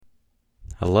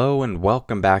Hello and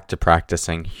welcome back to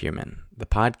Practicing Human, the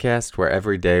podcast where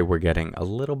every day we're getting a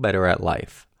little better at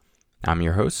life. I'm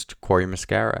your host, Corey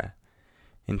Mascara.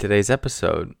 In today's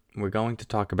episode, we're going to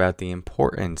talk about the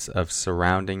importance of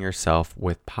surrounding yourself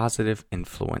with positive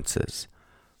influences.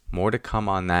 More to come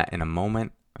on that in a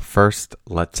moment. First,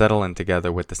 let's settle in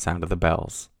together with the sound of the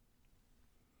bells.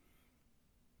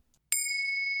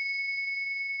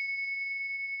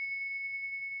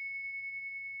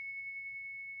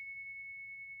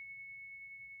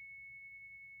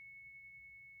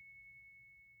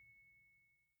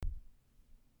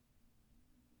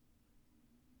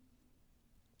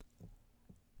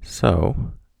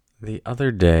 So, the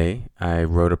other day, I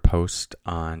wrote a post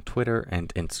on Twitter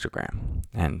and Instagram.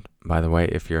 And by the way,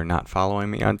 if you're not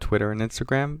following me on Twitter and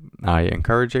Instagram, I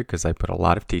encourage it because I put a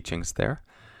lot of teachings there.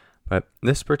 But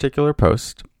this particular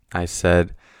post, I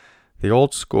said, the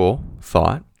old school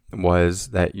thought was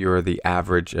that you're the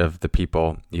average of the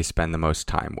people you spend the most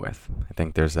time with. I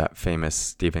think there's that famous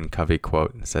Stephen Covey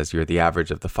quote that says you're the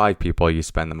average of the 5 people you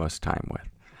spend the most time with.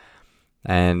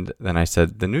 And then I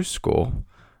said the new school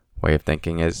way of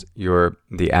thinking is you're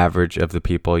the average of the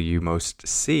people you most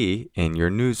see in your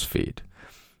news feed.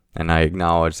 And I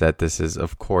acknowledge that this is,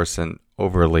 of course, an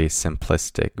overly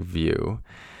simplistic view,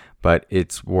 but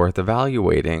it's worth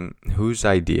evaluating whose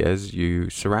ideas you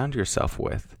surround yourself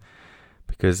with,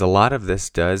 because a lot of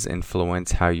this does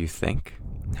influence how you think,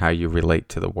 how you relate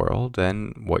to the world,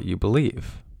 and what you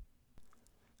believe.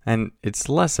 And it's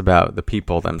less about the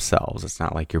people themselves. It's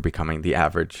not like you're becoming the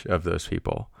average of those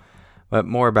people, but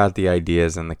more about the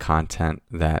ideas and the content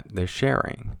that they're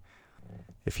sharing.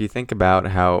 If you think about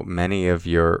how many of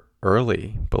your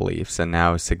early beliefs and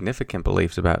now significant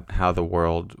beliefs about how the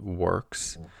world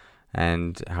works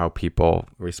and how people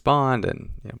respond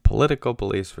and political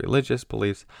beliefs, religious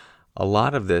beliefs, a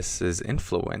lot of this is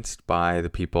influenced by the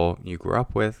people you grew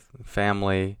up with,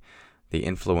 family, the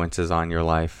influences on your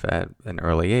life at an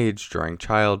early age, during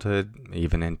childhood,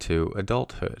 even into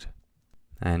adulthood.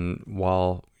 And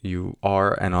while you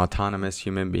are an autonomous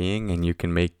human being and you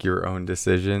can make your own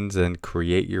decisions and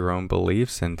create your own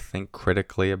beliefs and think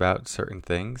critically about certain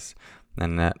things,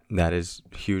 and that is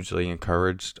hugely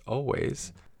encouraged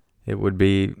always, it would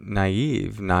be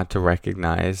naive not to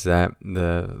recognize that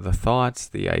the thoughts,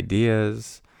 the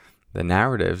ideas, the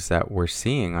narratives that we're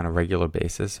seeing on a regular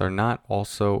basis are not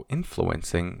also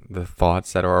influencing the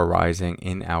thoughts that are arising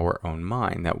in our own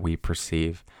mind that we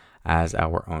perceive as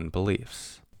our own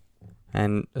beliefs.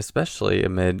 And especially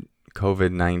amid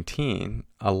COVID-19,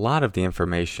 a lot of the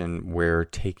information we're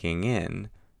taking in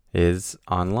is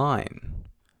online.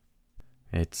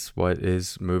 It's what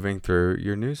is moving through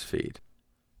your newsfeed.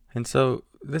 And so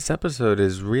this episode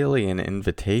is really an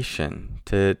invitation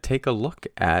to take a look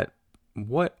at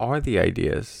what are the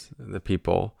ideas, the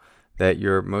people that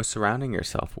you're most surrounding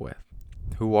yourself with.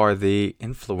 Who are the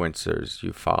influencers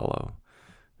you follow?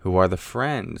 Who are the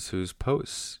friends whose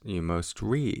posts you most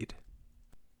read?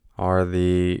 Are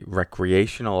the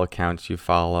recreational accounts you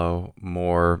follow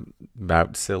more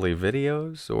about silly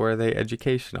videos, or are they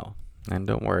educational? And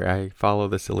don't worry, I follow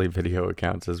the silly video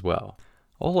accounts as well.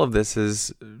 All of this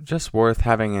is just worth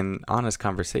having an honest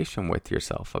conversation with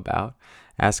yourself about,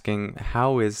 asking,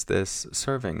 how is this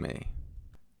serving me?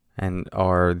 And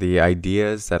are the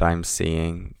ideas that I'm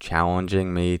seeing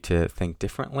challenging me to think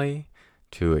differently,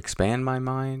 to expand my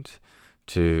mind,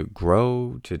 to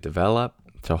grow, to develop,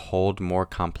 to hold more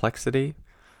complexity?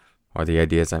 Are the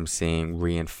ideas I'm seeing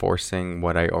reinforcing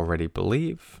what I already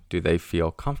believe? Do they feel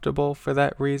comfortable for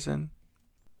that reason?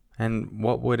 And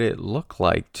what would it look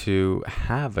like to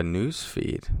have a news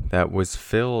feed that was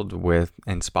filled with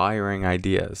inspiring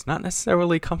ideas? Not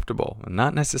necessarily comfortable,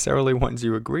 not necessarily ones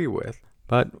you agree with,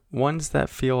 but ones that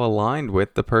feel aligned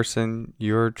with the person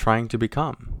you're trying to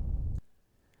become.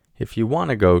 If you want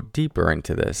to go deeper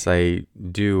into this, I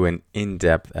do an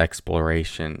in-depth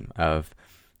exploration of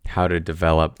how to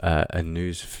develop a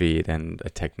news feed and a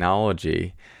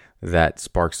technology that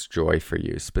sparks joy for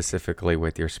you, specifically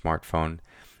with your smartphone,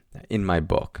 in my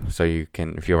book. So you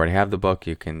can, if you already have the book,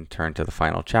 you can turn to the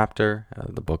final chapter.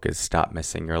 The book is Stop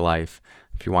Missing Your Life.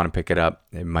 If you want to pick it up,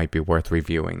 it might be worth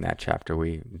reviewing that chapter.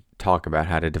 We talk about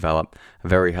how to develop a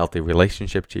very healthy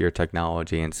relationship to your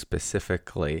technology, and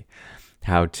specifically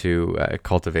how to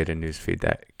cultivate a newsfeed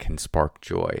that can spark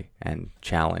joy and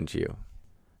challenge you.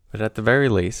 But at the very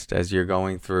least, as you're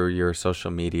going through your social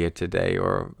media today,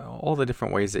 or all the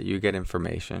different ways that you get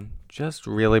information, just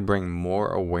really bring more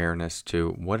awareness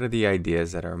to what are the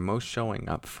ideas that are most showing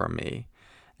up for me,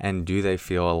 and do they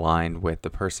feel aligned with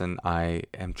the person I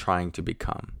am trying to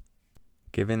become?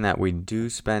 Given that we do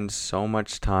spend so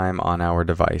much time on our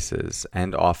devices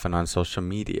and often on social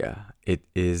media, it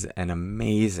is an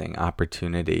amazing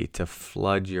opportunity to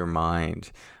flood your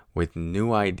mind with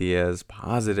new ideas,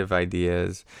 positive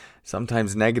ideas,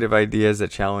 sometimes negative ideas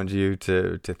that challenge you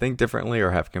to think differently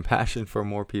or have compassion for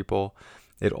more people.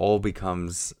 It all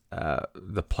becomes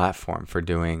the platform for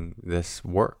doing this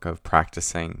work of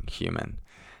practicing human.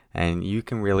 And you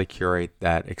can really curate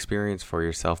that experience for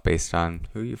yourself based on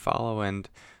who you follow and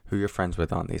who you're friends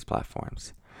with on these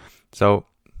platforms. So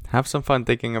have some fun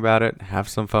thinking about it. Have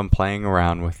some fun playing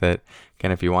around with it.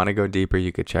 Again, if you want to go deeper,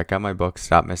 you could check out my book,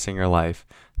 Stop Missing Your Life.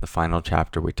 The final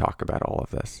chapter, we talk about all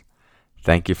of this.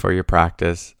 Thank you for your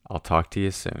practice. I'll talk to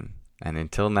you soon. And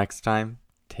until next time,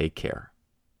 take care.